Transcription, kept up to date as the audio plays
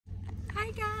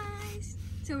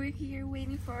So we're here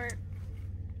waiting for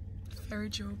ferry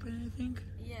to open, I think.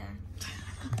 Yeah.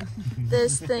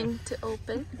 This thing to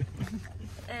open.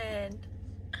 And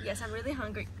yes, I'm really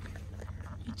hungry.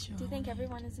 Do you think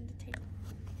everyone is in the table?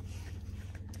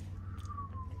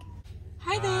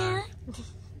 Hi there.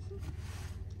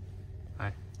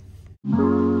 Hi.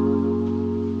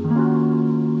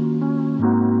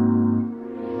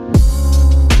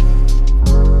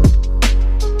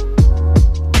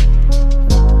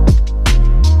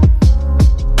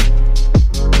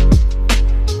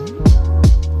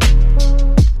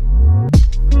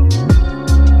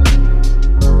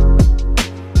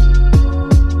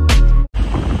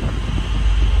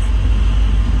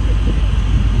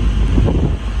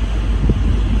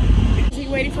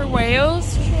 Waiting for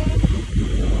whales.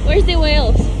 Where's the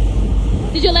whales?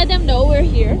 Did you let them know we're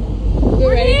here?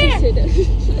 We're ready to see them.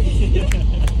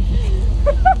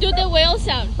 Do the whale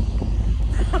sound.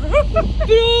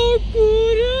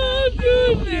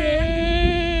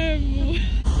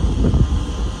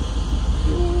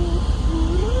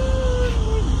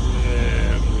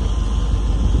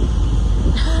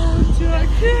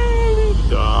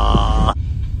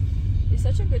 You're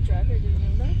such a good driver, did you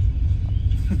know that?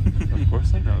 Of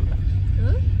course I know that.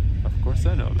 Huh? Of course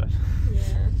I know that.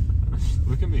 Yeah.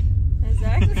 Look at me.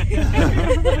 Exactly.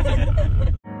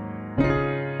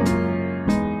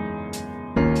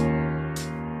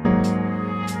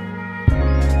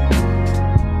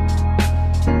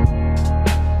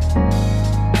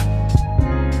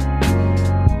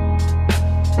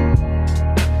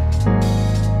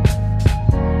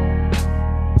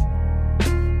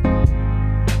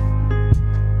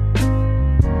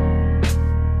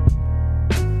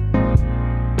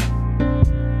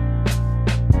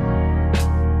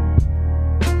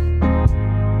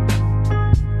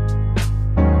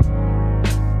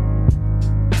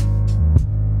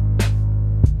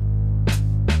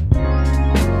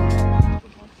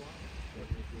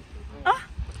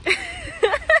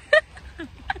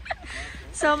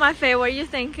 So, my Faye, what are you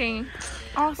thinking?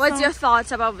 Awesome. What's your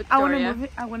thoughts about Victoria?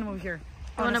 I want to move here.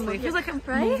 I want to move. It feels like a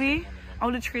movie.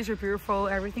 All the trees are beautiful.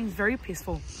 Everything's very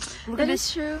peaceful. Look at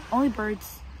this. True. Only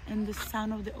birds and the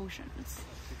sound of the ocean. It's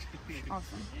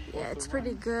awesome. Yeah, it's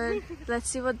pretty good. Let's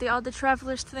see what the other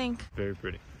travelers think. Very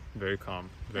pretty. Very calm.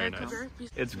 Very nice. Calm.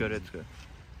 It's good, it's good.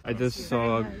 I just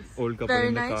saw an old couple Very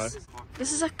in the nice. car.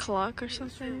 This is a clock or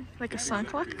something, like a sun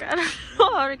clock. I don't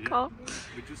know how to call.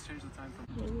 We just changed the time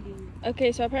from...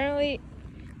 Okay, so apparently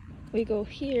we go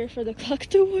here for the clock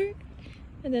to work,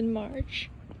 and then march,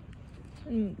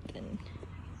 and then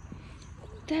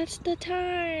that's the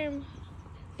time.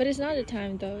 But it's not the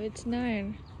time though. It's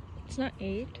 9. It's not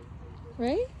 8,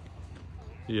 right?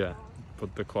 Yeah,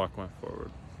 but the clock went forward.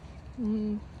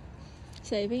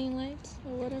 Saving lights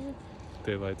or whatever.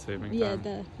 Daylight saving time. Yeah,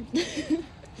 that.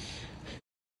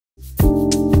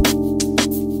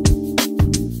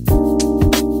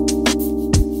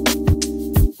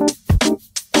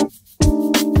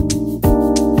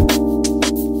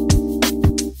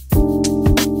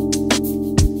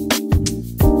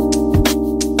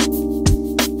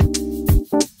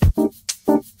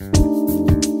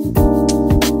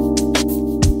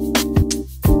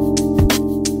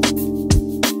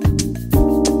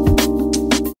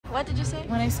 What did you say?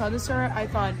 When I saw the store, I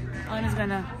thought Elena's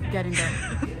gonna get in there,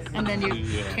 and then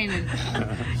you came in.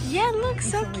 Yeah, look,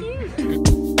 so cute.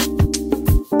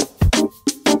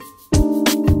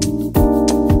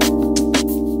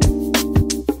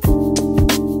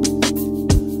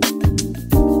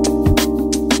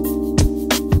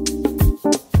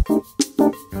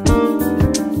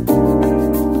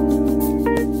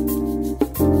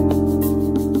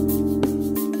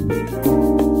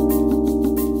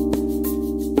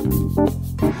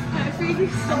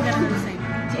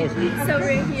 So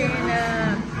we're here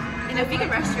in a vegan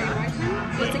restaurant.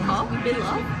 What's it called? Be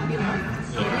Love?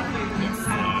 Yes.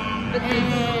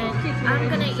 And I'm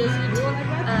gonna eat a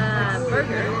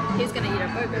burger. He's gonna eat a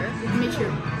burger. Me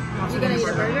too. You're gonna eat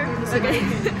a burger? Okay.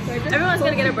 Everyone's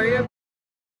gonna get a burger.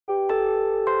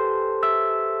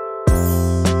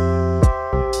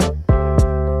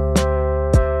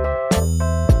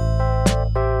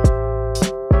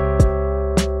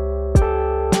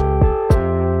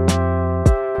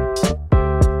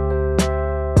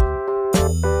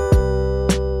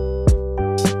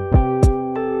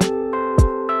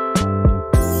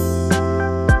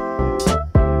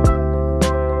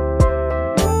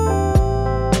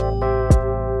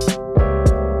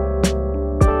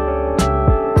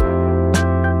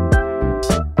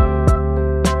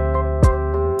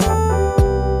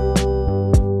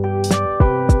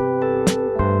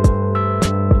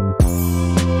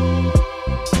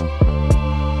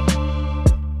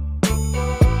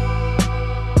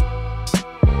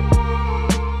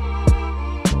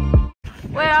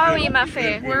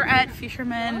 cafe? We're at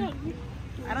Fisherman.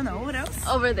 I don't know what else.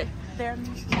 Over there. There.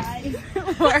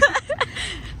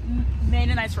 Made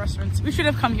a nice restaurants. We should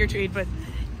have come here to eat, but.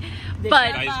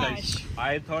 Guys,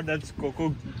 I thought that's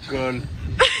Coucou girl.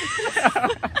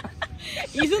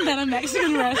 Isn't that a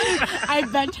Mexican restaurant? I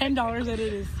bet $10 that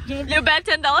it is. You bet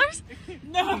 $10?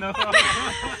 No. No.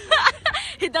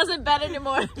 He doesn't bet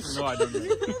anymore. No, I don't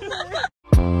know.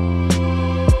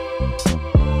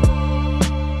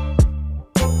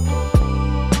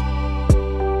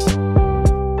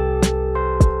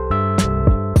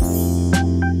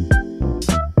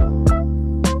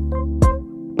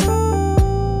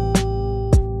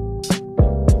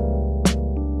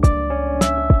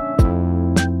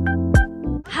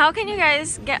 How can you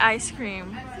guys get ice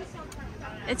cream?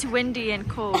 It's windy and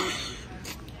cold.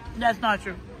 That's not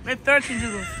true. It's 13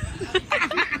 noodles.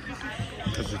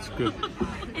 Because it's good.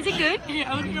 Is it good?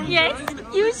 Yes.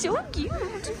 You're so cute.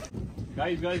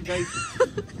 Guys.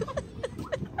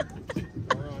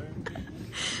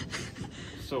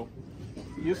 So,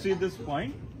 you see this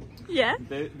point? Yeah.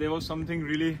 There was something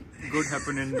really good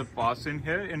happen in the past in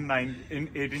here in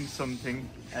 18 something,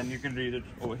 and you can read it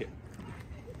over here.